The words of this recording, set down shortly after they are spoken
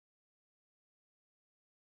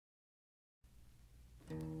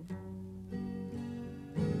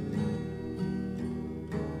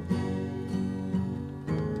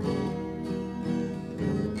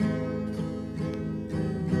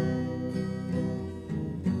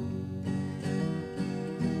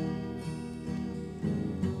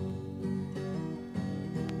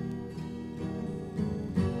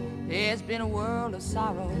There's been a world of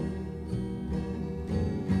sorrow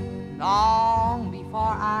long before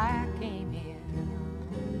I came here.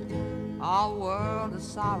 A world of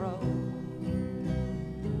sorrow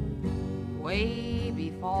way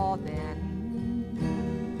before then.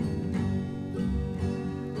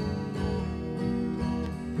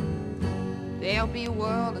 There'll be a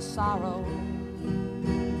world of sorrow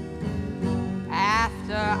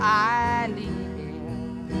after I leave here.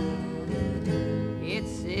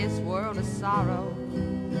 It's this world of sorrow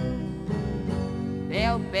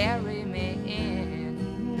they'll bury me in.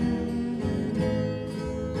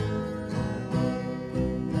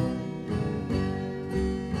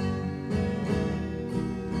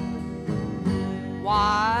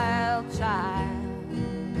 Wild child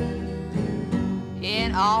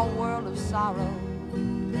in a world of sorrow,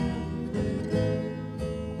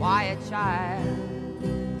 quiet child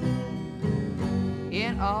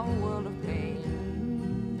in a world of pain.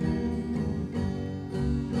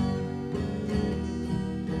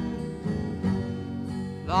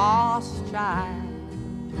 Lost child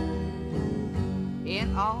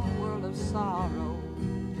in a world of sorrow.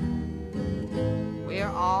 We're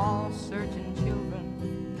all searching children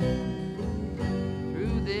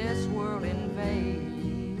through this world in vain.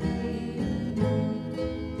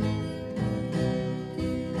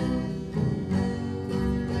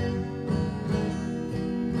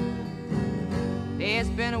 There's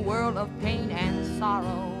been a world of pain and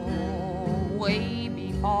sorrow way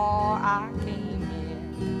before I came.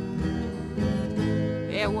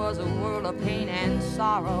 There was a world of pain and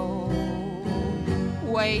sorrow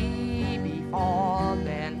way before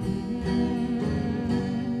then.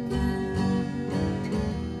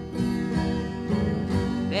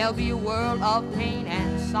 There'll be a world of pain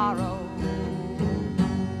and sorrow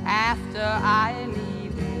after I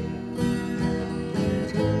leave here.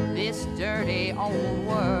 This dirty old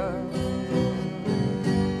world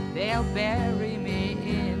they'll bury me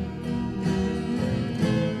in.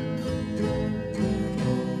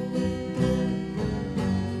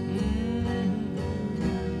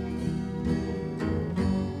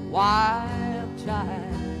 Wild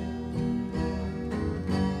child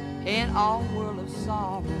in a world of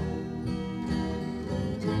sorrow,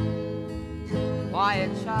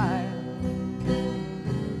 quiet child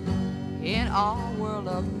in a world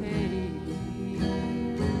of pain.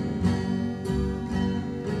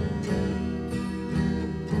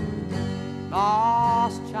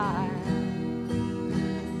 Lost child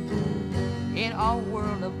in a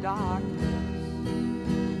world of darkness.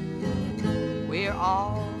 We're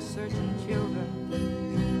all searching children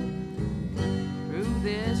through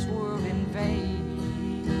this world in vain.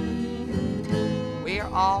 We're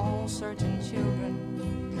all searching children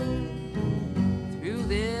through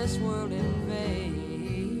this world in vain.